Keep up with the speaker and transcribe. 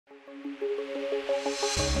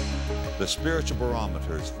the spiritual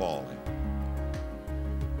barometer is falling.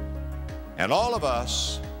 And all of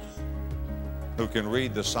us who can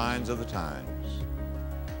read the signs of the times,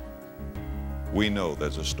 we know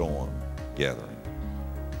there's a storm gathering.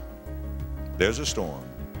 There's a storm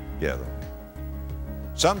gathering.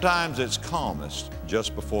 Sometimes it's calmest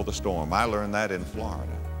just before the storm. I learned that in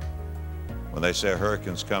Florida. When they say a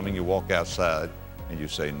hurricane's coming, you walk outside and you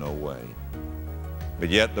say, no way. But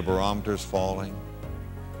yet the barometer's falling,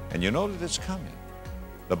 and you know that it's coming.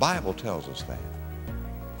 The Bible tells us that.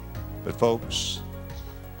 But folks,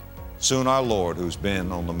 soon our Lord, who's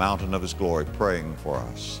been on the mountain of His glory praying for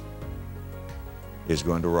us, is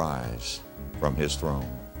going to rise from His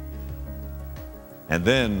throne. And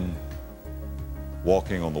then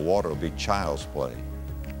walking on the water will be child's play.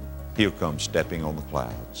 He'll come stepping on the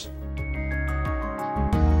clouds.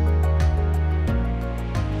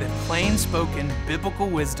 The plain-spoken biblical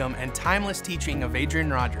wisdom and timeless teaching of Adrian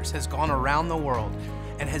Rogers has gone around the world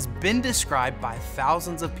and has been described by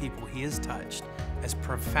thousands of people he has touched as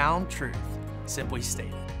profound truth, simply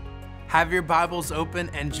stated. Have your Bibles open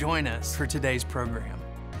and join us for today's program.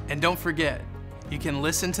 And don't forget, you can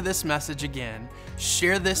listen to this message again,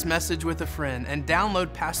 share this message with a friend, and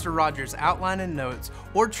download Pastor Rogers' outline and notes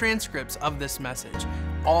or transcripts of this message,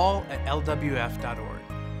 all at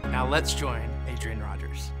lwf.org. Now let's join Adrian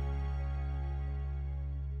Rogers.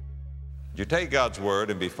 You take God's Word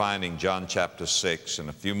and be finding John chapter 6. In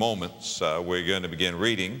a few moments, we're going to begin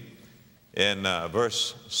reading in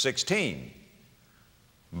verse 16.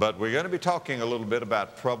 But we're going to be talking a little bit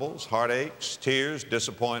about troubles, heartaches, tears,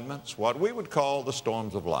 disappointments, what we would call the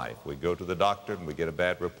storms of life. We go to the doctor and we get a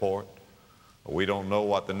bad report. We don't know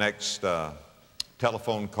what the next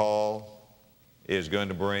telephone call is going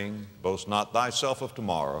to bring. Boast not thyself of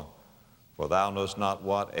tomorrow, for thou knowest not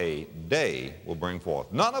what a day will bring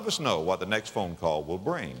forth. None of us know what the next phone call will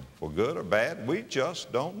bring, for good or bad. We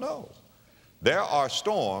just don't know. There are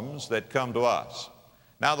storms that come to us.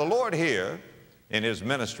 Now the Lord here, in His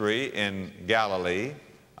ministry in Galilee,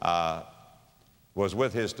 was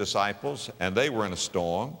with His disciples, and they were in a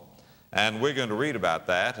storm. And we're going to read about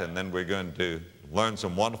that, and then we're going to learn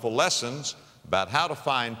some wonderful lessons about how to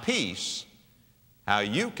find peace, how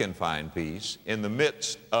you can find peace in the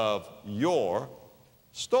midst of your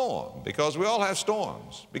storm, because we all have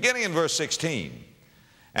storms. Beginning in verse 16,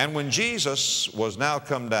 and when Jesus was now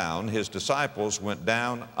come down, His disciples went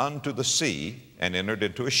down unto the sea and entered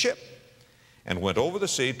into a ship, and went over the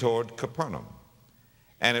sea toward Capernaum.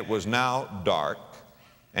 And it was now dark,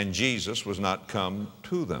 and Jesus was not come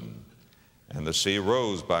to them. And the sea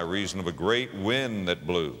rose by reason of a great wind that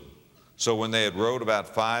blew. So when they had rowed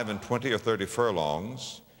about 25 or 30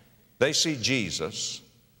 furlongs, they see Jesus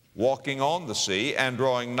walking on the sea and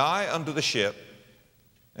drawing nigh unto the ship,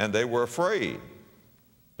 and they were afraid.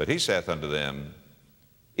 But He saith unto them,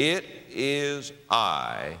 It is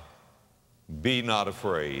I, be not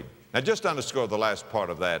afraid. Now just underscore the last part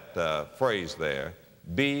of that phrase there,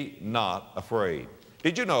 be not afraid.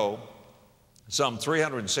 Did you know some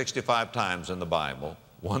 365 times in the Bible,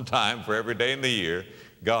 one time for every day in the year,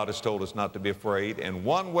 God has told us not to be afraid. In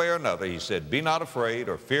one way or another, He said, be not afraid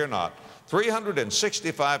or fear not.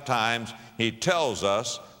 365 times He tells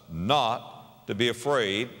us not to be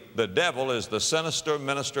afraid. The devil is the sinister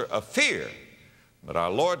minister of fear. But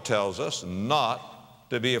our Lord tells us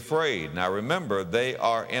not to be afraid. Now remember, they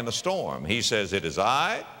are in a storm. He says, it is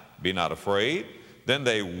I, be not afraid. Then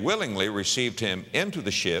they willingly received Him into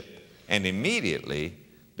the ship, and immediately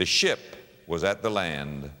the ship was at the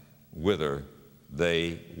land whither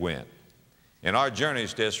they went. In our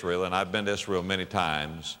journeys to Israel, and I've been to Israel many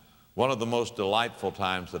times, one of the most delightful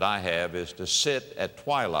times that I have is to sit at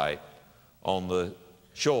twilight on the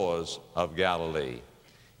shores of Galilee.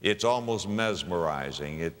 It's almost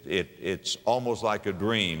mesmerizing. It's almost like a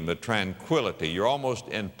dream, the tranquility. You're almost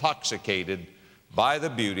intoxicated by the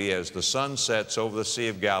beauty as the sun sets over the Sea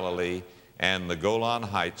of Galilee and the Golan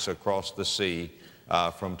Heights across the sea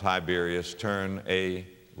from Tiberias turn a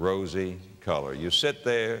rosy color. You sit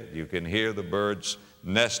there, you can hear the birds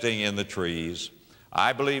nesting in the trees.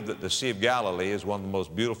 I believe that the Sea of Galilee is one of the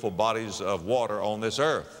most beautiful bodies of water on this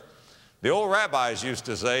earth. The old rabbis used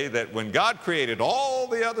to say that when God created all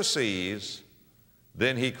the other seas,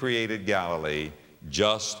 then He created Galilee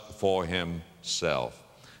just for Himself.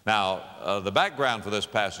 Now, the background for this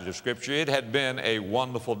passage of Scripture, it had been a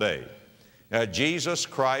wonderful day. Jesus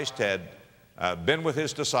Christ had been with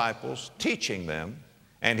His disciples, teaching them,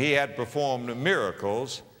 and He had performed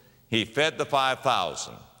miracles. He fed the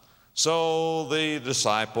 5,000. So the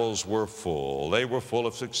disciples were full. They were full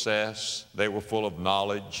of success. They were full of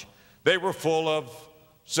knowledge. They were full of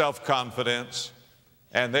self-confidence.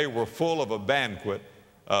 and they were full of a banquet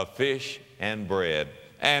of fish and bread.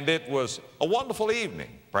 And it was a wonderful evening,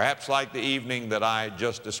 perhaps like the evening that I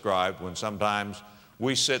just described, when sometimes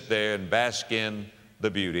we sit there and bask in the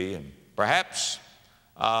beauty, and perhaps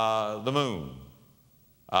the moon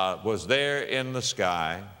was there in the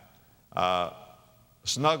sky,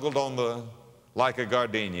 snuggled on like a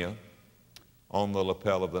gardenia on the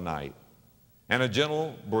lapel of the night, and a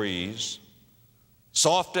gentle breeze,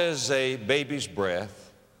 soft as a baby's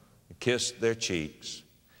breath, kissed their cheeks.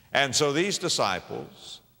 And so these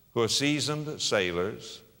disciples, who are seasoned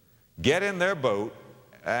sailors, get in their boat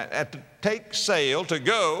and to take sail to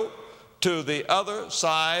go to the other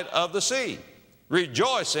side of the sea,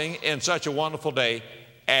 rejoicing in such a wonderful day.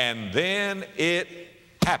 And then it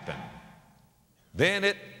happened. Then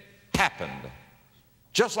it happened.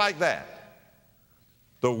 Just like that.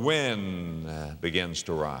 The wind begins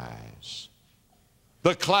to rise.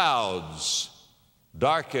 The clouds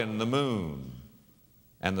darken the moon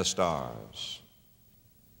and the stars.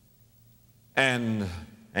 And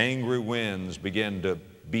angry winds begin to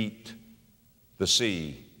beat the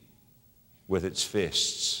sea with its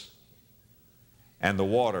fists. And the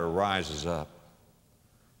water rises up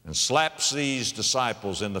and slaps these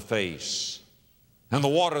disciples in the face. And the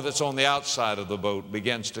water that's on the outside of the boat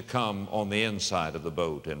begins to come on the inside of the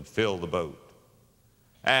boat and fill the boat.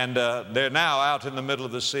 And they're now out in the middle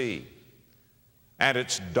of the sea. And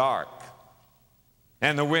it's dark.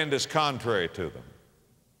 And the wind is contrary to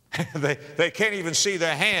them. They can't even see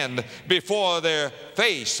their hand before their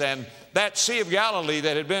face. And that Sea of Galilee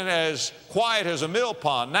that had been as quiet as a mill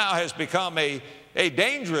pond now has become a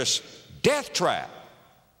dangerous death trap.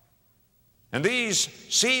 And these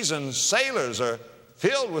seasoned sailors are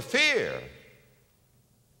filled with fear.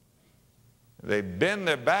 They bend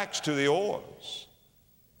their backs to the oars.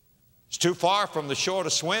 It's too far from the shore to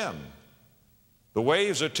swim. The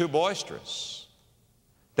waves are too boisterous.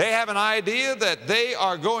 They have an idea that they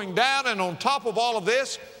are going down, and on top of all of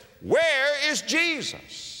this, where is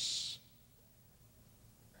Jesus?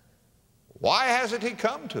 Why hasn't he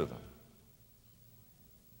come to them?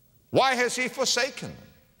 Why has he forsaken them?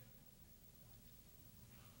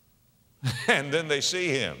 And then they see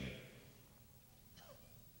him.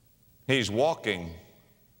 He's walking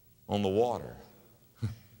on the water.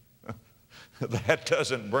 That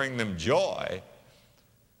doesn't bring them joy.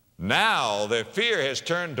 Now their fear has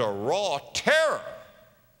turned to raw terror.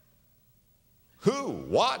 Who?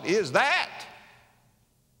 What is that?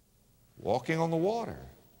 Walking on the water.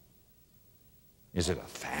 Is it a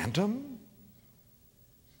phantom?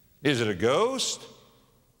 Is it a ghost?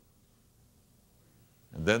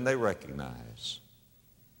 And then they recognize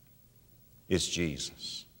it's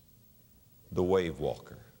Jesus, the wave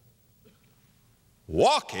walker,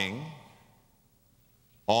 walking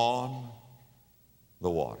on the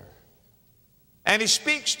water. And he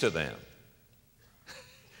speaks to them.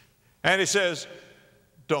 And he says,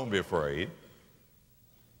 don't be afraid.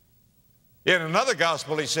 In another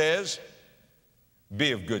gospel he says,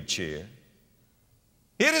 be of good cheer.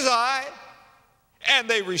 It is I. And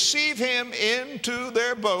they receive him into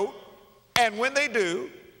their boat. And when they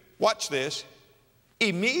do, watch this,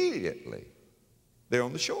 immediately they're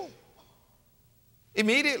on the shore.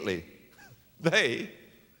 Immediately they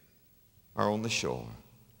are on the shore.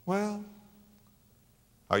 Well,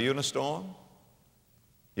 are you in a storm?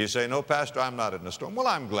 You say, no, Pastor, I'm not in a storm. Well,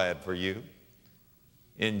 I'm glad for you.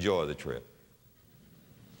 Enjoy the trip.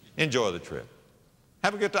 Enjoy the trip.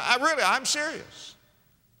 Have a good time. I'm serious.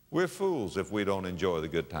 We're fools if we don't enjoy the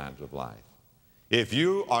good times of life. If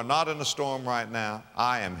you are not in a storm right now,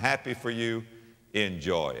 I am happy for you.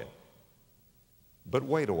 Enjoy it. But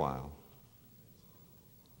wait a while.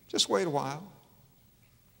 Just wait a while.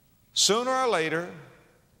 Sooner or later,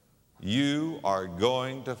 you are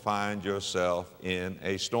going to find yourself in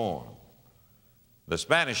a storm. The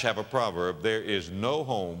Spanish have a proverb, there is no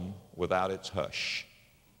home without its hush.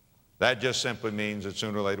 That just simply means that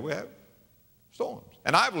sooner or later we have storms.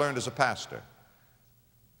 And I've learned as a pastor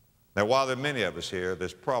that while there are many of us here,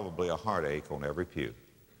 there's probably a heartache on every pew.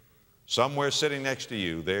 Somewhere sitting next to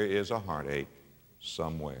you, there is a heartache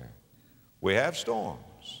somewhere. We have storms.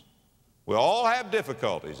 We all have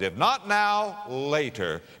difficulties, if not now,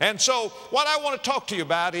 later. And so what I want to talk to you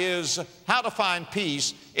about is how to find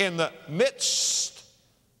peace in the midst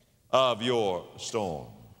of your storm.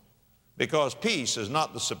 Because peace is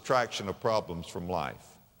not the subtraction of problems from life.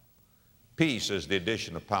 Peace is the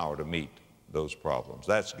addition of power to meet those problems.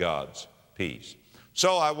 That's God's peace.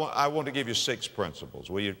 So I want to give you 6 principles.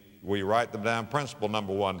 Will you write them down? Principle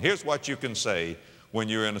number 1, here's what you can say when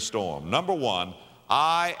you're in a storm. Number 1,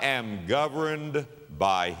 I am governed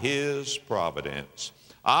by His providence.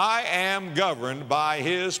 I am governed by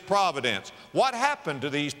His providence. What happened to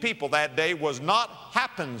these people that day was not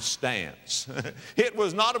happenstance. It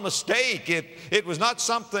was not a mistake. It was not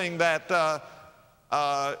something that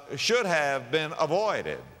should have been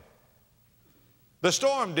avoided. The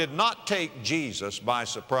storm did not take Jesus by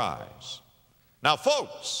surprise. Now,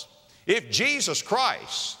 folks, if Jesus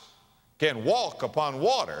Christ can walk upon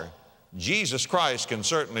water, Jesus Christ can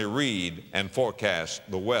certainly read and forecast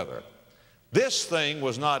the weather. This thing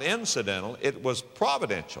was not incidental, it was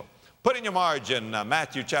providential. Put in your margin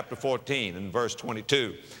Matthew chapter 14 and verse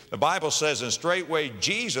 22. The Bible says, and straightway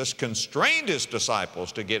Jesus constrained His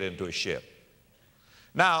disciples to get into a ship.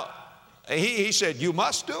 Now, he said, you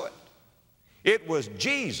must do it. It was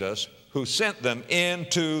Jesus who sent them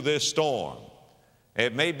into this storm.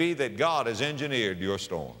 It may be that God has engineered your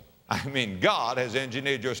storm. I mean, God has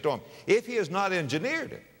engineered your storm. If He has not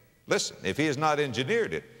engineered it, listen, if He has not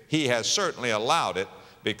engineered it, He has certainly allowed it,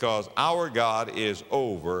 because our God is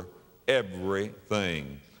over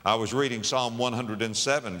everything. I was reading Psalm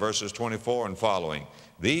 107, verses 24 and following.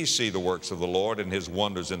 These see the works of the Lord and His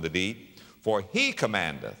wonders in the deep. For He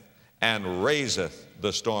commandeth and raiseth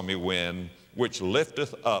the stormy wind, which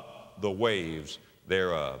lifteth up the waves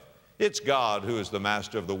thereof. It's God who is the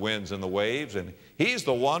master of the winds and the waves, and He's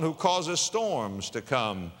the one who causes storms to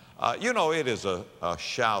come. You know, it is a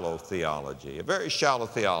shallow theology, a very shallow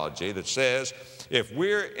theology that says if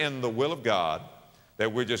we're in the will of God,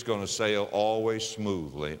 that we're just going to sail always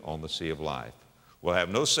smoothly on the sea of life. We'll have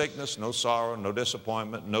no sickness, no sorrow, no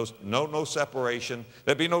disappointment, no separation.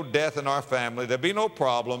 There'll be no death in our family. There'll be no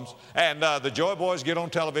problems. And the Joy Boys get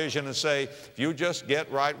on television and say, if you just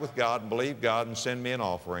get right with God and believe God and send me an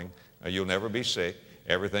offering, you'll never be sick.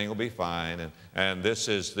 Everything will be fine. And this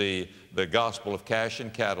is the gospel of cash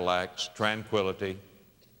and Cadillacs, tranquility.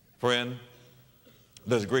 Friend,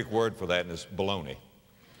 there's a Greek word for that, and it's baloney.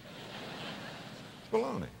 It's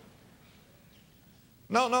baloney.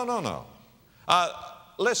 No.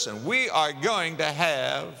 Listen, we are going to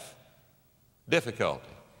have difficulty.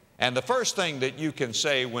 And the first thing that you can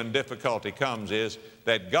say when difficulty comes is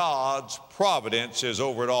that God's providence is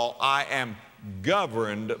over it all. I am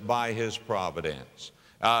governed by His providence.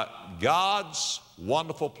 God's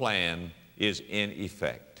wonderful plan is in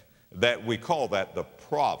effect. That we call that the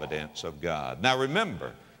providence of God. Now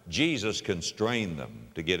remember, Jesus constrained them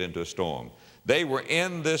to get into a storm. They were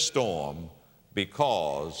in this storm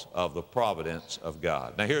because of the providence of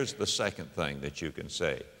God. Now here's the second thing that you can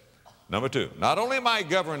say. Number two, not only am I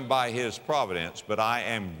governed by His providence, but I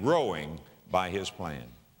am growing by His plan.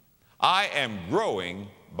 I am growing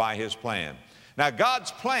by His plan. Now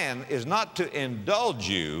God's plan is not to indulge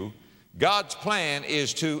you. God's plan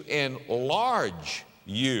is to enlarge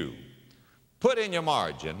you. Put in your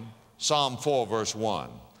margin Psalm 4 verse 1.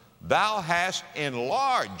 Thou hast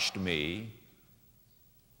enlarged me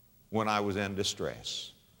when I was in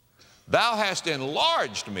distress. Thou hast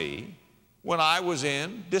enlarged me when I was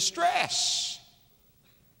in distress.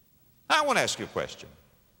 Now, I want to ask you a question.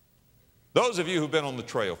 Those of you who've been on the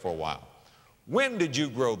trail for a while, when did you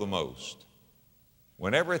grow the most?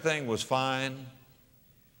 When everything was fine?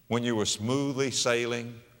 When you were smoothly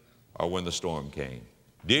sailing? Or when the storm came?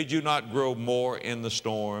 Did you not grow more in the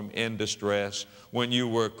storm, in distress, when you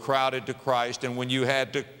were crowded to Christ and when you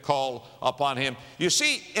had to call upon Him? You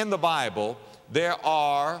see, in the Bible, there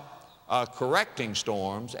are correcting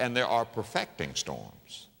storms and there are perfecting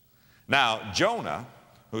storms. Now, Jonah,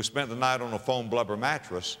 who spent the night on a foam blubber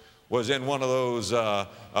mattress, was in one of those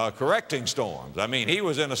correcting storms. I mean, he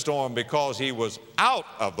was in a storm because he was out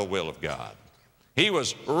of the will of God. He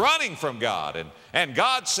was running from God, and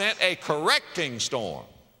God sent a correcting storm.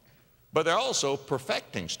 But there are also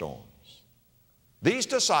perfecting storms. These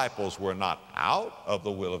disciples were not out of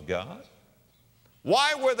the will of God.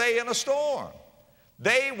 Why were they in a storm?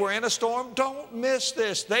 They were in a storm, don't miss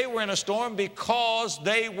this, they were in a storm because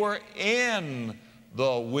they were in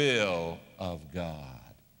the will of God.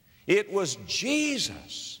 It was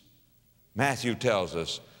Jesus, Matthew tells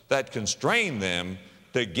us, that constrained them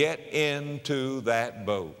to get into that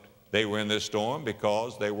boat. They were in this storm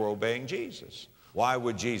because they were obeying Jesus. Why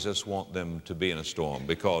would Jesus want them to be in a storm?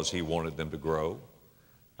 Because He wanted them to grow.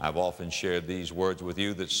 I've often shared these words with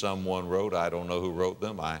you that someone wrote. I don't know who wrote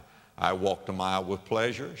them. I walked a mile with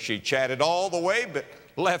pleasure. She chatted all the way, but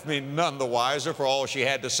left me none the wiser for all she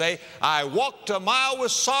had to say. I walked a mile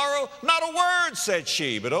with sorrow. Not a word said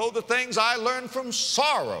she, but oh, the things I learned from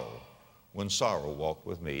sorrow when sorrow walked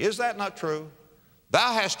with me. Is that not true?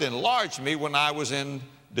 Thou hast enlarged me when I was in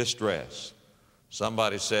distress.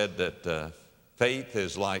 Somebody said that faith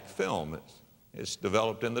is like film. It's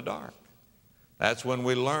developed in the dark. That's when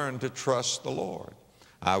we learn to trust the Lord.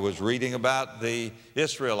 I was reading about the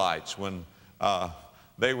Israelites when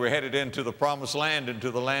they were headed into the promised land,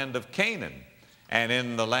 into the land of Canaan. And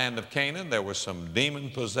in the land of Canaan, there were some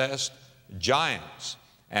demon-possessed giants,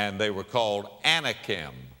 and they were called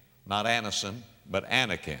Anakim, not Anison, but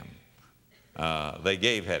Anakim. They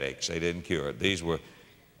gave headaches, they didn't cure it. These were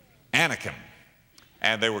Anakim,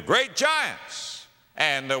 and they were great giants.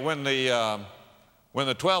 And when the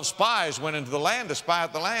 12 spies went into the land to spy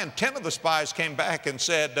out the land, 10 of the spies came back and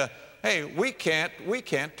said, hey, we can't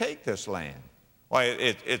take this land. Why,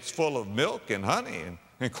 it's full of milk and honey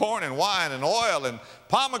and corn and wine and oil and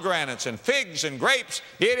pomegranates and figs and grapes.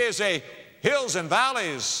 It is a hills and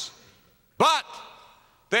valleys, but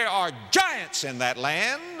there are giants in that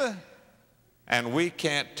land, and we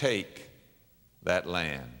can't take that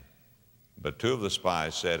land. But 2 of the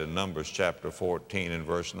spies said in Numbers chapter 14 and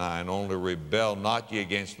verse 9, only rebel not ye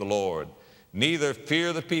against the Lord, neither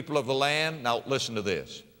fear the people of the land. Now listen to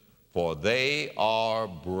this. For they are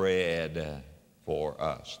bread for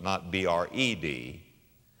us. Not B-R-E-D,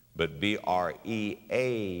 but B-R-E-A-D.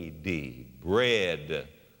 Bread,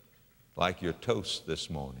 like your toast this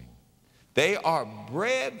morning. They are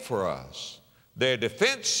bread for us. Their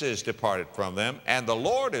defense is departed from them, and the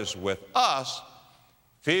Lord is with us.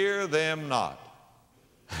 Fear them not.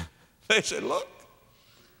 They said, look,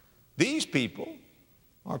 these people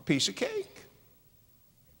are a piece of cake.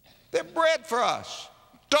 They're bread for us.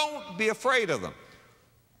 Don't be afraid of them.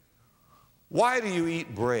 Why do you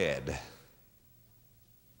eat bread?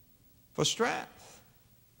 For strength.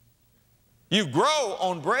 You grow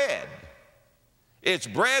on bread. It's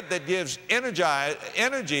bread that gives energy.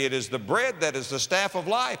 It is the bread that is the staff of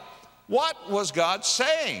life. What was God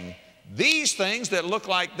saying? These things that look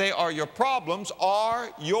like they are your problems are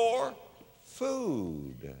your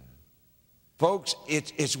food. Folks,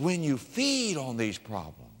 it's when you feed on these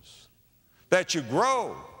problems that you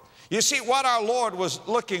grow. You see, what our Lord was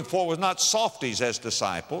looking for was not softies as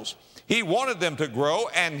disciples. He wanted them to grow,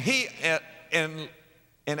 and He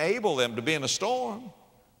enabled them to be in a storm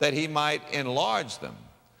that He might enlarge them.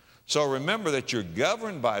 So remember that you're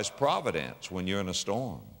governed by His providence when you're in a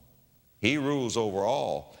storm. He rules over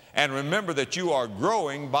all. And remember that you are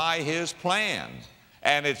growing by His plan.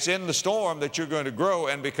 And it's in the storm that you're going to grow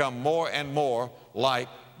and become more and more like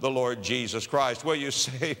the Lord Jesus Christ. Well, you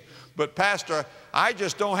say, but Pastor, I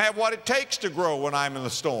just don't have what it takes to grow when I'm in the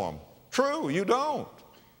storm. True, you don't.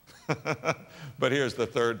 But here's the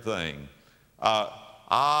third thing.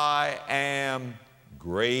 I am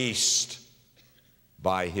graced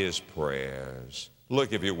by His prayers.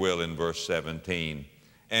 Look, if you will, in verse 17.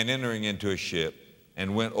 And entering into a ship,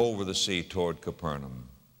 and went over the sea toward Capernaum.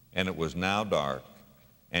 And it was now dark,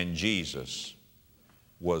 and Jesus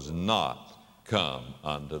was not come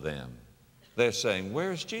unto them. They're saying,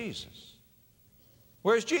 where's Jesus?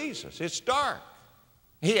 Where's Jesus? It's dark.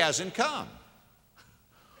 He hasn't come.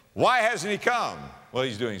 Why hasn't He come? Well,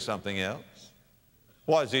 He's doing something else.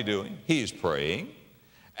 What is He doing? He's praying.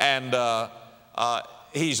 And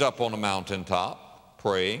He's up on a mountaintop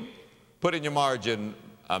praying. Put in your margin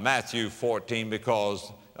Matthew 14, because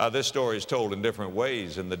this story is told in different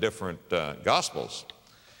ways in the different Gospels.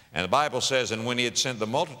 And the Bible says, and when He had sent the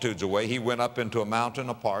multitudes away, He went up into a mountain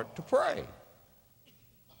apart to pray.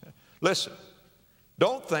 Listen,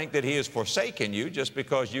 don't think that He has forsaken you just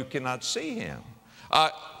because you cannot see Him.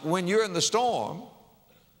 When you're in the storm,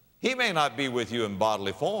 He may not be with you in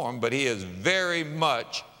bodily form, but He is very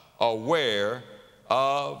much aware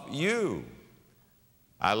of you.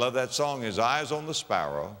 I love that song, His eyes on the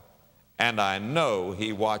sparrow, and I know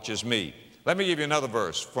He watches me. Let me give you another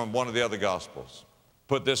verse from one of the other Gospels.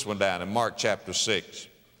 Put this one down in Mark chapter 6,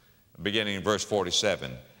 beginning in verse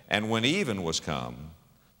 47. And when even was come,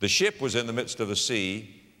 the ship was in the midst of the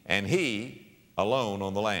sea, and He alone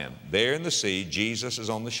on the land. There in the sea, Jesus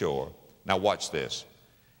is on the shore. Now watch this.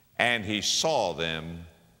 And He saw them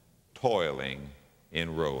toiling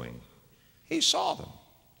in rowing. He saw them.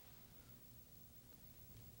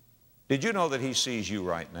 Did you know that He sees you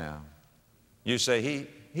right now? You say,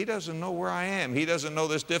 He doesn't know where I am. He doesn't know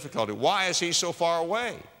this difficulty. Why is He so far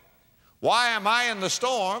away? Why am I in the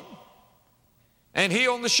storm and He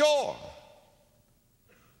on the shore?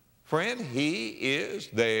 Friend, He is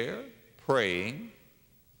there praying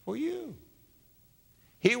for you.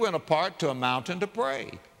 He went apart to a mountain to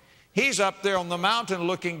pray. He's up there on the mountain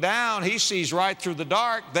looking down. He sees right through the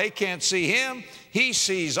dark. They can't see Him. He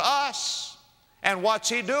sees us. And what's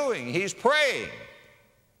He doing? He's praying.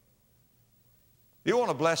 You want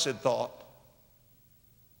a blessed thought?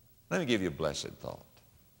 Let me give you a blessed thought.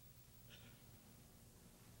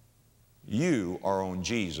 you are on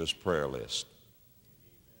Jesus' prayer list.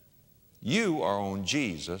 You are on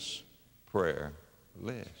Jesus' prayer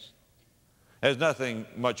list. There's nothing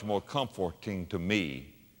much more comforting to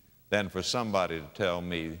me than for somebody to tell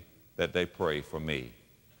me that they pray for me.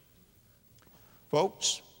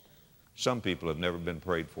 Folks, some people have never been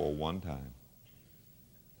prayed for one time.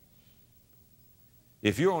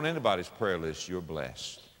 If you're on anybody's prayer list, you're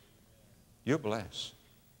blessed. You're blessed.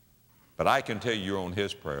 But I can tell you you're on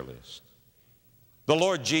His prayer list. The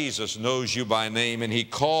Lord Jesus knows you by name, and He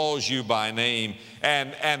calls you by name,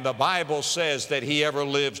 and the Bible says that He ever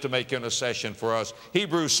lives to make intercession for us.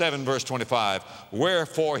 Hebrews 7 verse 25,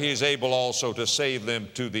 wherefore He is able also to save them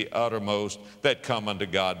to the uttermost that come unto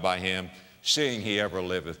God by Him, seeing He ever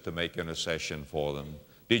liveth to make intercession for them.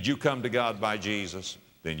 Did you come to God by Jesus?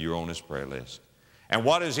 Then you're on His prayer list. And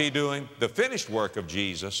what is He doing? The finished work of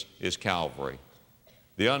Jesus is Calvary.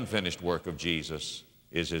 The unfinished work of Jesus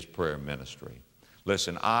is His prayer ministry.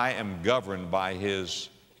 Listen, I am governed by His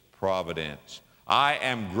providence. I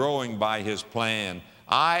am growing by His plan.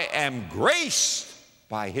 I am graced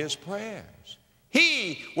by His prayers.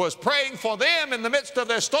 He was praying for them in the midst of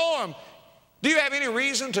their storm. Do you have any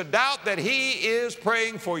reason to doubt that He is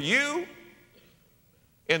praying for you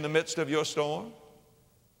in the midst of your storm?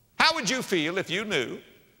 How would you feel if you knew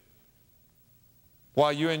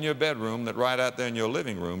while you're in your bedroom that right out there in your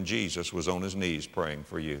living room, Jesus was on His knees praying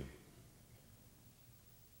for you?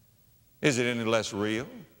 Is it any less real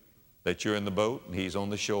that you're in the boat and He's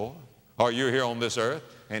on the shore? Or you're here on this earth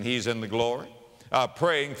and He's in the glory,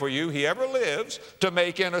 praying for you? He ever lives to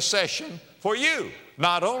make intercession for you.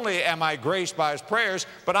 Not only am I graced by His prayers,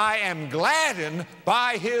 but I am gladdened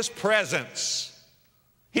by His presence.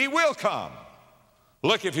 He will come.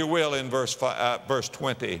 Look, if you will, in verse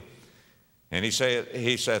 20. And He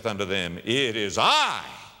saith unto them, it is I,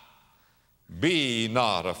 be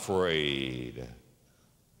not afraid.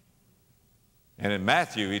 And in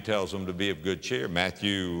Matthew, He tells them to be of good cheer.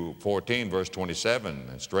 Matthew 14, verse 27,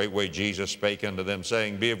 and straightway Jesus spake unto them,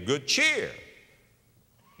 saying, be of good cheer.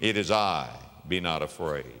 It is I, be not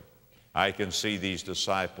afraid. I can see these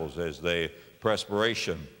disciples as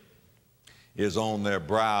perspiration is on their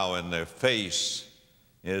brow and their face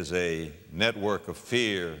is a network of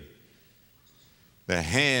fear. Their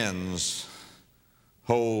hands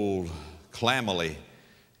hold clammy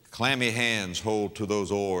hands hold to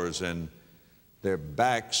those oars, and their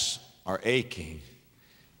backs are aching,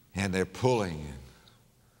 and they're pulling.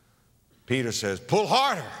 Peter says, pull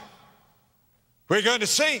harder. We're going to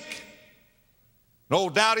sink. And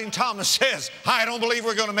old doubting Thomas says, I don't believe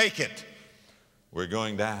we're going to make it. We're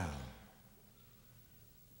going down.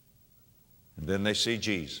 And then they see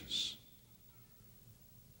Jesus.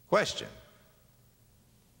 Question.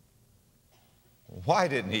 Why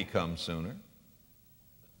didn't He come sooner?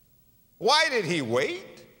 Why did He wait?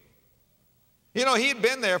 You know, He'd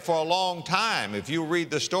been there for a long time. If you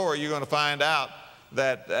read the story, you're going to find out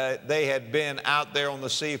that they had been out there on the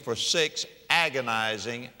sea for 6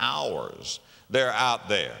 agonizing hours. They're out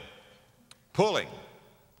there pulling.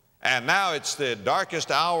 And now it's the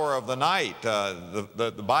darkest hour of the night.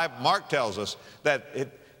 The Bible, Mark tells us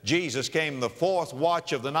that Jesus came the 4th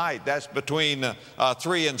watch of the night. That's between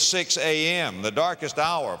 3 and 6 a.m., the darkest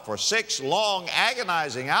hour. For 6 long,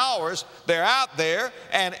 agonizing hours, they're out there,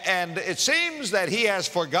 and it seems that He has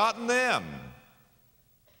forgotten them.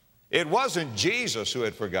 It wasn't Jesus who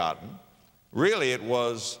had forgotten. Really, it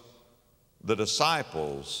was the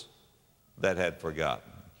disciples that had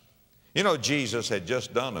forgotten. You know, Jesus had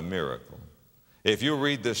just done a miracle. If you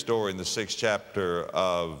read this story in the 6th chapter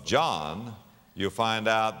of John, you'll find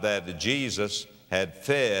out that Jesus had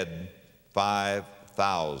fed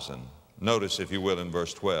 5,000. Notice, if you will, in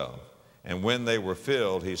verse 12. And when they were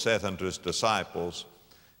filled, He saith unto His disciples,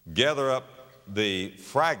 gather up the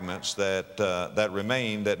fragments that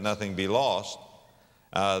remain, that nothing be lost.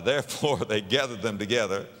 Therefore they gathered them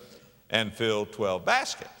together and filled 12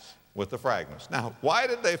 baskets with the fragments. Now, why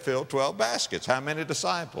did they fill 12 baskets? How many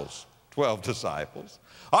disciples? 12 disciples.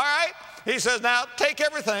 All right, He says, now take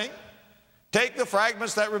everything. Take the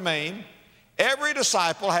fragments that remain. Every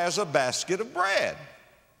disciple has a basket of bread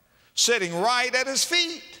sitting right at his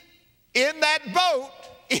feet. In that boat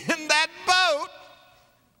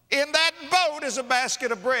is a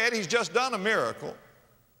basket of bread. He's just done a miracle.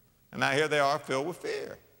 And now here they are, filled with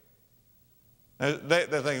fear. They're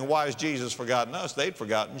thinking, why has Jesus forgotten us? They'd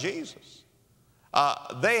forgotten Jesus.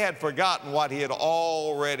 They had forgotten what He had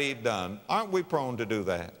already done. Aren't we prone to do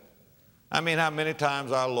that? I mean, how many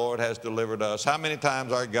times our Lord has delivered us, how many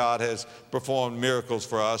times our God has performed miracles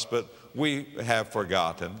for us, but we have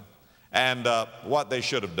forgotten. And what they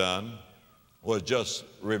should have done was just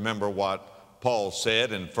remember what Paul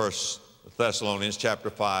said in 1 Thessalonians chapter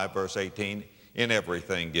 5, verse 18, in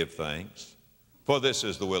everything give thanks, for this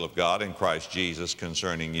is the will of God in Christ Jesus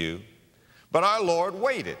concerning you. But our Lord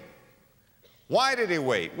waited. Why did he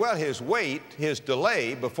wait? Well, his wait, his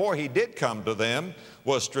delay before he did come to them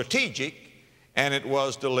was strategic and it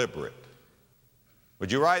was deliberate.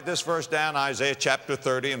 Would you write this verse down, Isaiah chapter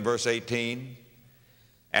 30 and verse 18?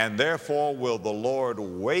 And therefore will the Lord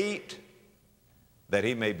wait that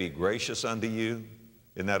he may be gracious unto you.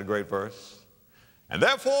 Isn't that a great verse? And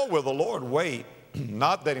therefore will the Lord wait,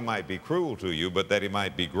 not that he might be cruel to you, but that he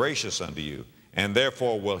might be gracious unto you. And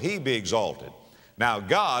therefore will he be exalted. Now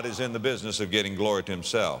God is in the business of getting glory to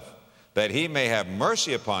himself, that he may have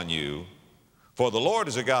mercy upon you. For the Lord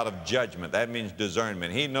is a God of judgment. That means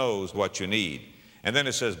discernment. He knows what you need. And then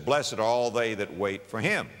it says, blessed are all they that wait for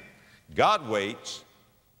him. God waits.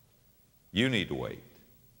 You need to wait.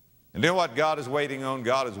 And you know what God is waiting on?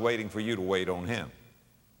 God is waiting for you to wait on him.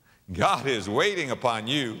 God is waiting upon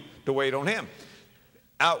you to wait on him.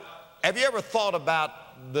 Now, have you ever thought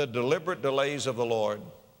about the deliberate delays of the Lord?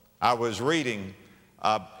 I was reading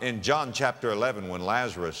in John chapter 11 when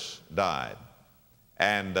Lazarus died.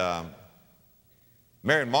 And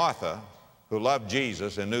Mary and Martha, who loved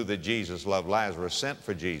Jesus and knew that Jesus loved Lazarus, sent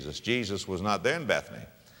for Jesus. Jesus was not there in Bethany.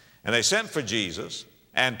 And they sent for Jesus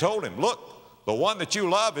and told him, look, the one that you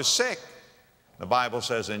love is sick. The Bible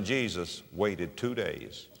says, and Jesus waited 2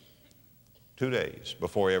 days. 2 days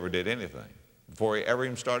before he ever did anything, before he ever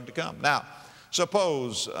even started to come. Now,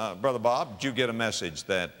 suppose, Brother Bob, you get a message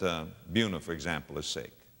that Buna, for example, is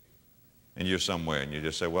sick. And you're somewhere and you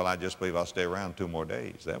just say, well, I just believe I'll stay around 2 more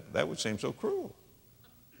days. That would seem so cruel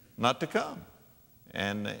not to come.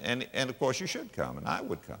 And of course you should come, and I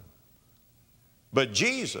would come. But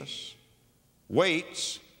Jesus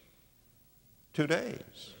waits 2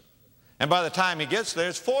 days. And by the time he gets there,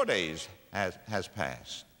 it's 4 days has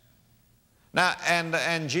passed. Now,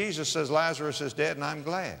 and Jesus says, Lazarus is dead, and I'm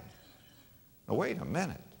glad. Now, wait a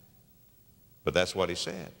minute. But that's what he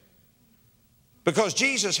said. Because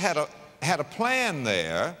Jesus had a plan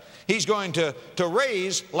there. He's going to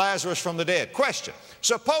raise Lazarus from the dead. Question,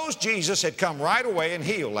 suppose Jesus had come right away and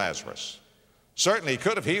healed Lazarus. Certainly he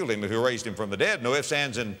could have healed him if he raised him from the dead. No ifs,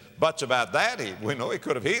 ands, and buts about that. We know he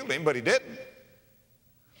could have healed him, but he didn't.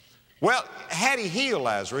 Well, had he healed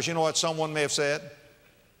Lazarus, you know what someone may have said?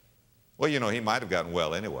 Well, you know, he might have gotten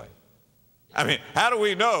well anyway. I mean, how do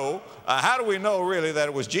we know really that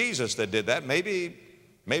it was Jesus that did that? Maybe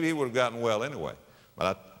he would have gotten well anyway.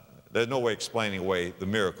 But there's no way explaining away the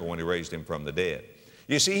miracle when he raised him from the dead.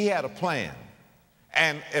 You see, he had a plan.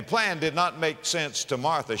 And a plan did not make sense to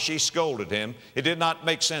Martha. She scolded him. It did not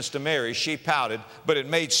make sense to Mary. She pouted. But it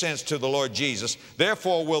made sense to the Lord Jesus.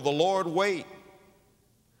 Therefore will the Lord wait.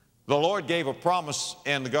 The Lord gave a promise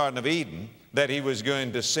in the Garden of Eden that he was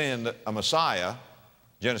going to send a Messiah,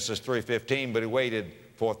 Genesis 3:15, but he waited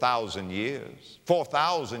 4,000 years.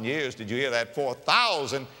 4,000 years, did you hear that?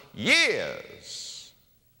 4,000 years.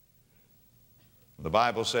 The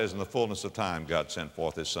Bible says in the fullness of time, God sent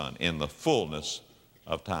forth his Son. In the fullness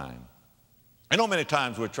of time. I know many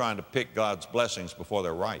times we're trying to pick God's blessings before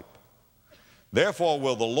they're ripe. Therefore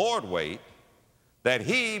will the Lord wait that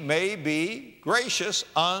he may be gracious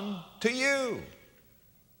unto you.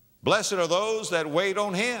 Blessed are those that wait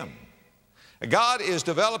on him. God is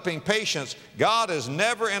developing patience. God is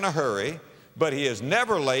never in a hurry, but he is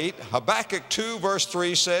never late. Habakkuk 2 verse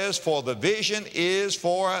 3 says, for the vision is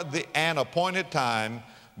for an appointed time,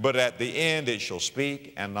 but at the end it shall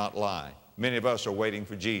speak and not lie. Many of us are waiting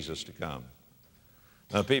for Jesus to come.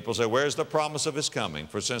 Now people say, where's the promise of his coming?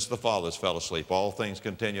 For since the fathers fell asleep, all things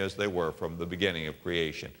continue as they were from the beginning of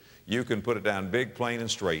creation. You can put it down big, plain,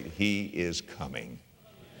 and straight. He is coming.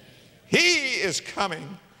 He is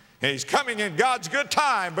coming. And he's coming in God's good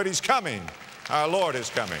time, but he's coming. Our Lord is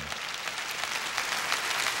coming.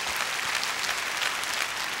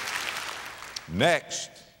 Next,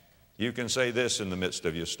 you can say this in the midst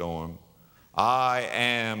of your storm. I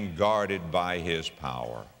am guarded by his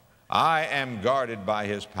power. I am guarded by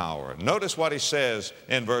his power. Notice what he says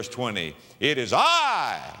in verse 20. It is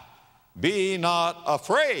I, be not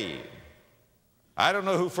afraid. I don't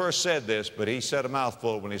know who first said this, but he said a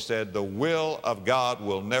mouthful when he said, the will of God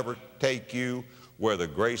will never take you where the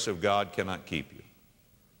grace of God cannot keep you.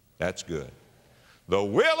 That's good. The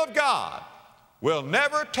will of God will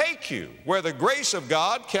never take you where the grace of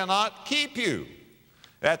God cannot keep you.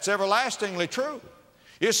 That's everlastingly true.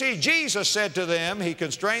 You see, Jesus said to them, he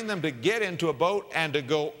constrained them to get into a boat and to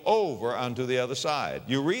go over unto the other side.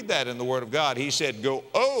 You read that in the Word of God. He said, go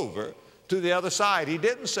over to the other side. He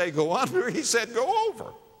didn't say go under, he said go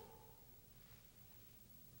over.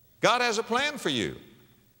 God has a plan for you.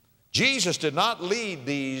 Jesus did not lead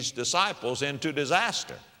these disciples into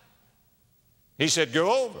disaster. He said,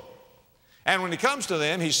 go over. And when he comes to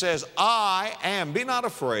them, he says, I am. Be not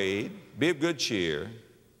afraid. Be of good cheer.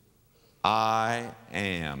 I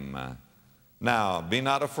am. Now, be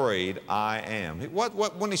not afraid. I am.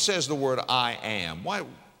 When he says the word I am,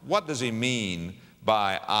 what does he mean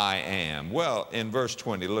by I am? Well, in verse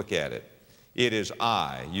 20, look at it. It is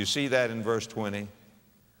I. You see that in verse 20?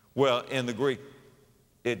 Well, in the Greek,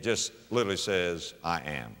 it just literally says I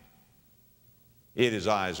am. It is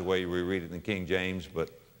I is the way we read it in the King James, but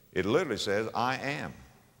it literally says I am.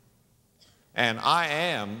 And I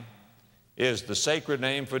am is the sacred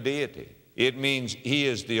name for deity. It means he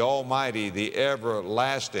is the Almighty, the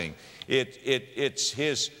everlasting. It's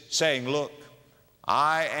his saying, look,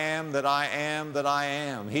 I am that I am that I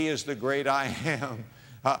am. He is the great I am.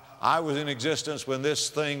 I was in existence when this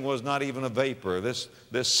thing was not even a vapor, this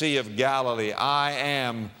Sea of Galilee. I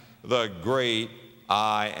am the great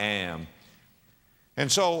I am.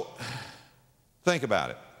 And so, think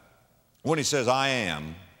about it. When he says I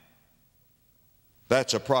am,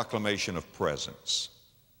 that's a proclamation of presence,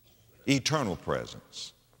 eternal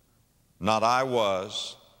presence. Not I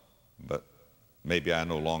was, but maybe I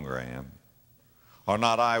no longer am. Or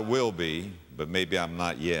not I will be, but maybe I'm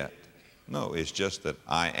not yet. No, it's just that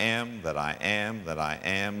I am, that I am, that I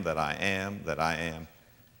am, that I am, that I am.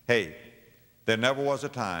 Hey, there never was a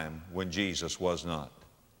time when Jesus was not.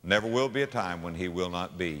 Never will be a time when he will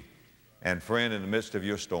not be. And friend, in the midst of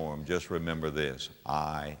your storm, just remember this.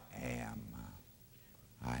 I am.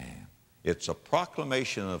 I am. It's a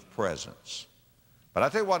proclamation of presence. But I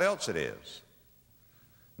tell you what else it is.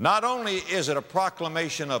 Not only is it a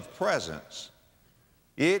proclamation of presence,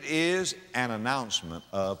 it is an announcement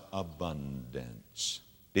of abundance.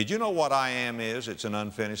 Did you know what I am is? It's an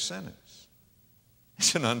unfinished sentence.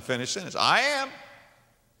 It's an unfinished sentence. I am.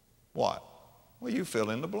 What? Well, you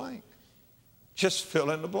fill in the blank. Just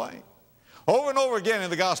fill in the blank. Over and over again in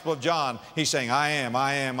the Gospel of John, he's saying, I am,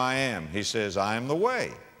 I am, I am. He says, I am the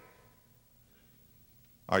way.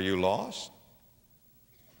 Are you lost?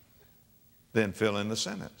 Then fill in the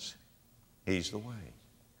sentence. He's the way.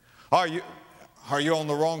 Are you on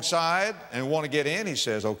the wrong side and want to get in? He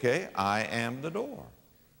says, okay, I am the door.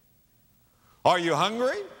 Are you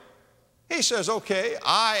hungry? He says, okay,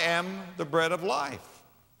 I am the bread of life.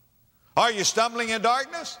 Are you stumbling in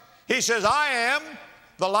darkness? He says, I am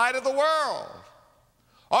the light of the world.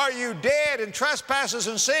 Are you dead in trespasses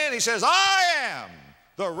and sin? He says, I am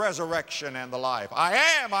the resurrection and the life. I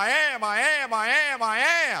am, I am, I am, I am, I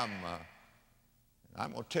am.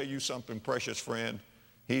 I'm going to tell you something, precious friend.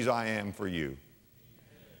 He's I am for you.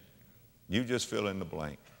 You just fill in the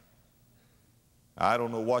blank. I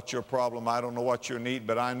don't know what your problem, I don't know what your need,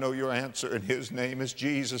 but I know your answer, and his name is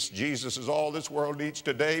Jesus. Jesus is all this world needs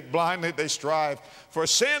today. Blindly they strive, for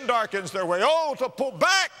sin darkens their way. Oh, to pull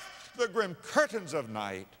back the grim curtains of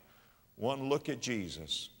night. One look at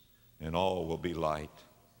Jesus, and all will be light.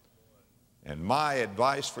 And my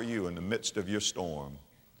advice for you in the midst of your storm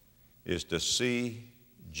is to see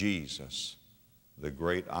Jesus, the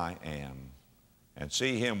great I am, and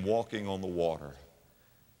see him walking on the water.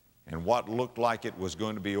 And what looked like it was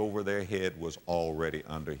going to be over their head was already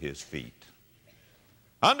under his feet.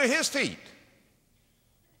 Under his feet.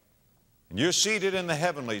 And you're seated in the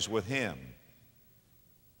heavenlies with him.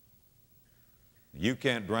 You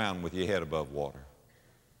can't drown with your head above water.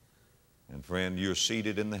 And friend, you're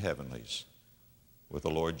seated in the heavenlies with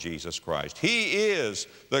the Lord Jesus Christ. He is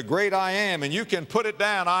the great I am, and you can put it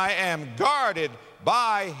down. I am guarded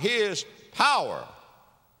by his power.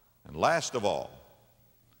 And last of all,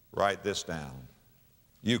 write this down.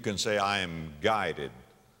 You can say, I am guided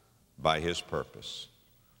by his purpose.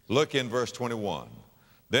 Look in verse 21.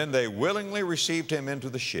 Then they willingly received him into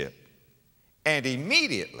the ship, and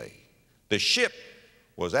immediately the ship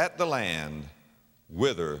was at the land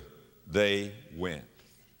whither they went.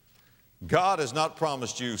 God has not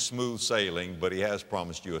promised you smooth sailing, but he has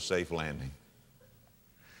promised you a safe landing.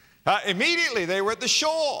 Immediately they were at the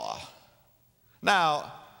shore.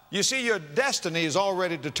 Now, you see, your destiny is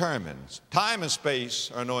already determined. Time and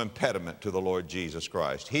space are no impediment to the Lord Jesus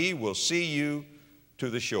Christ. He will see you to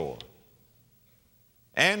the shore.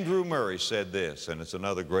 Andrew Murray said this, and it's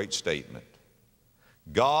another great statement.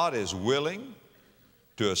 God is willing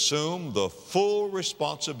to assume the full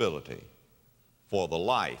responsibility for the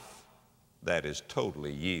life that is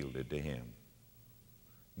totally yielded to him.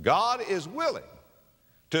 God is willing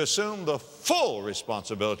to assume the full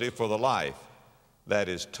responsibility for the life that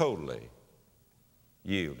is totally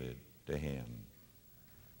yielded to him.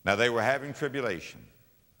 Now, they were having tribulation,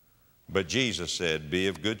 But Jesus said, be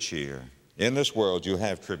of good cheer. In this world you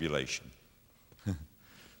have tribulation.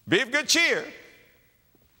 Be of good cheer.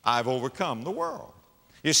 I've overcome the world.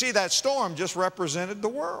 You see, that storm just represented the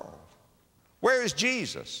world. Where is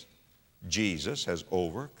Jesus? Jesus has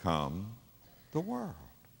overcome the world.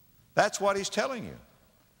 That's what he's telling you.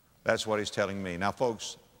 That's what he's telling me. Now,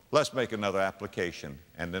 folks, let's make another application,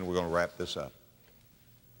 and then we're going to wrap this up.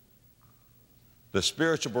 The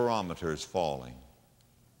spiritual barometer is falling.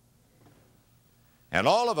 And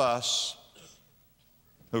all of us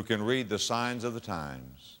who can read the signs of the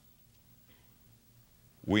times,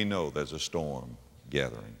 we know there's a storm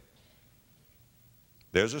gathering.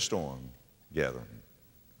 There's a storm gathering.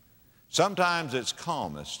 Sometimes it's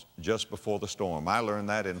calmest just before the storm. I learned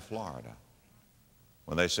that in Florida.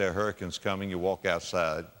 When they say a hurricane's coming, you walk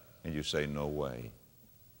outside and you say, no way.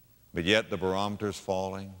 But yet the barometer's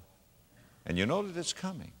falling, and you know that it's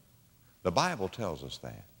coming. The Bible tells us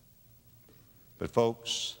that. But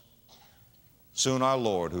folks, soon our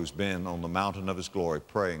Lord, who's been on the mountain of his glory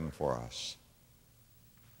praying for us,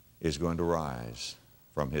 is going to rise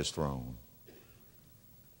from his throne.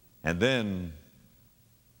 And then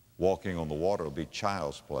walking on the water will be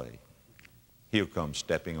child's play. He'll come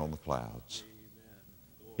stepping on the clouds.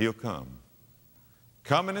 He'll come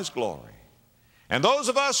in his glory. And those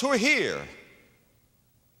of us who are here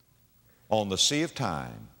on the sea of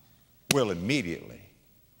time will immediately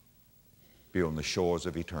be on the shores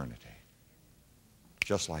of eternity.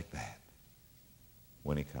 Just like that,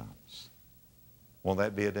 when he comes. Won't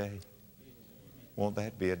that be a day? Won't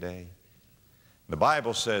that be a day? The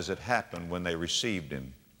Bible says it happened when they received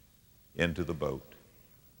him into the boat.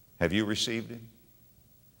 Have you received him?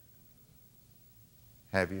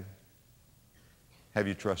 Have you? Have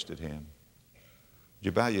you trusted him? Would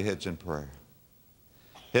you bow your heads in prayer?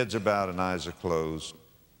 Heads are bowed and eyes are closed.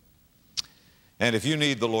 And if you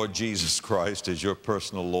need the Lord Jesus Christ as your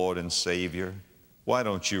personal Lord and Savior, why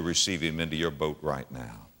don't you receive him into your boat right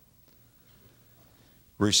now?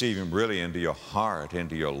 Receive him really into your heart,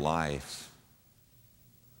 into your life.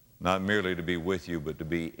 Not merely to be with you, but to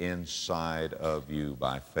be inside of you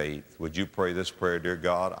by faith. Would you pray this prayer? Dear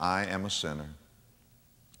God, I am a sinner,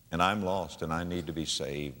 and I'm lost, and I need to be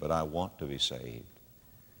saved, but I want to be saved.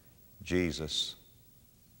 Jesus,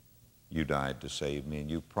 you died to save me,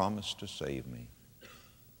 and you promised to save me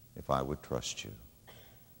if I would trust you.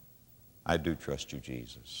 I do trust you,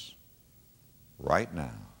 Jesus, right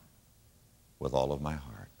now with all of my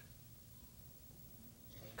heart.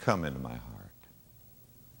 Come into my heart.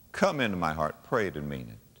 Come into my heart. Pray it and mean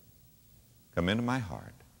it. Come into my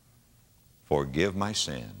heart. Forgive my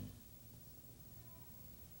sin.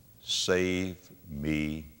 Save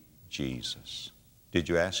me, Jesus. Did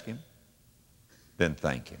you ask him? Then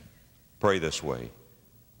thank him. Pray this way.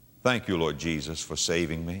 Thank you, Lord Jesus, for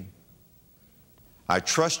saving me. I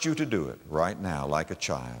trust you to do it right now like a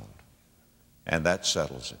child, and that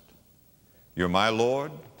settles it. You're my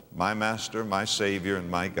Lord, my Master, my Savior, and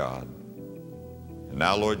my God. And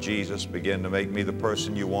now, Lord Jesus, begin to make me the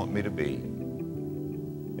person you want me to be.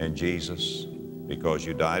 And Jesus, because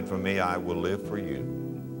you died for me, I will live for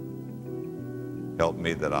you. Help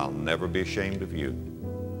me that I'll never be ashamed of you.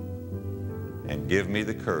 And give me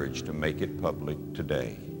the courage to make it public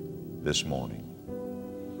today, this morning.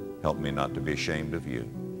 Help me not to be ashamed of you.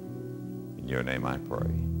 In your name I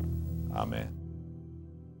pray. Amen.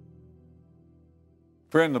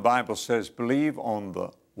 Friend, the Bible says, believe on the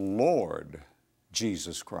Lord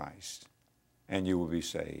Jesus Christ, and you will be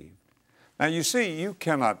saved. Now you see, you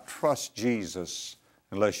cannot trust Jesus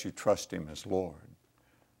unless you trust him as Lord.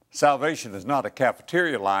 Salvation is not a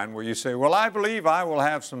cafeteria line where you say, well, I believe I will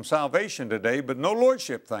have some salvation today, but no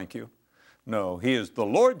lordship, thank you. No, he is the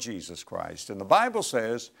Lord Jesus Christ. And the Bible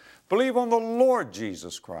says, believe on the Lord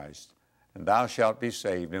Jesus Christ, and thou shalt be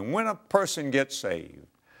saved. And when a person gets saved,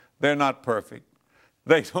 they're not perfect.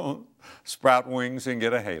 They don't sprout wings and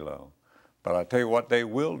get a halo. But I tell you what they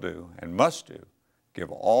will do and must do, give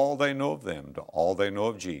all they know of them to all they know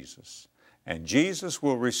of Jesus. And Jesus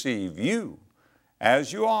will receive you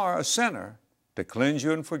as you are a sinner to cleanse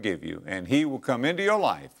you and forgive you. And he will come into your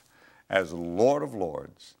life as Lord of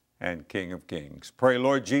Lords and King of Kings. Pray,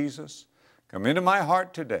 Lord Jesus, come into my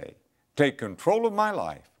heart today. Take control of my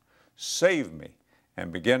life. Save me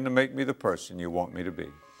and begin to make me the person you want me to be.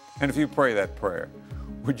 And if you pray that prayer,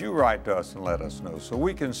 would you write to us and let us know so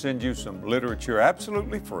we can send you some literature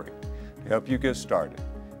absolutely free to help you get started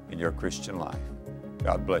in your Christian life.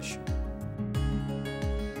 God bless you.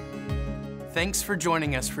 Thanks for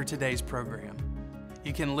joining us for today's program.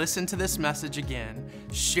 You can listen to this message again,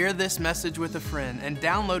 share this message with a friend, and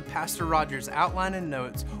download Pastor Rogers' outline and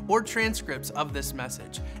notes or transcripts of this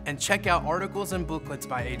message, and check out articles and booklets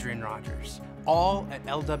by Adrian Rogers, all at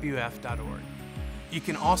lwf.org. You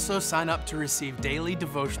can also sign up to receive daily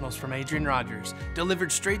devotionals from Adrian Rogers,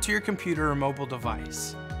 delivered straight to your computer or mobile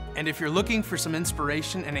device. And if you're looking for some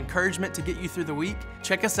inspiration and encouragement to get you through the week,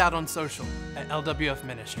 check us out on social at LWF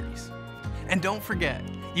Ministries. And don't forget,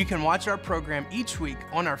 you can watch our program each week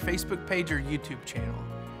on our Facebook page or YouTube channel.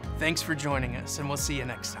 Thanks for joining us, and we'll see you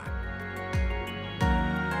next time.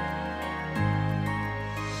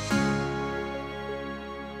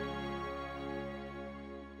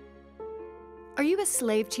 Are you a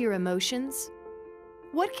slave to your emotions?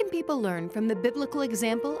 What can people learn from the biblical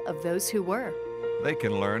example of those who were? They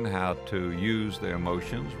can learn how to use their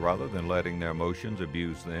emotions rather than letting their emotions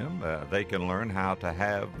abuse them. They can learn how to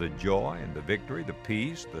have the joy and the victory, the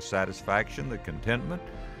peace, the satisfaction, the contentment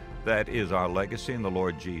that is our legacy in the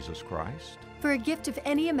Lord Jesus Christ. For a gift of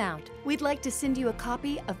any amount, we'd like to send you a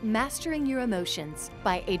copy of Mastering Your Emotions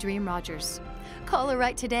by Adrian Rogers. Call or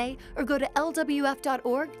write today or go to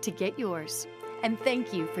lwf.org to get yours. And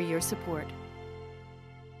thank you for your support.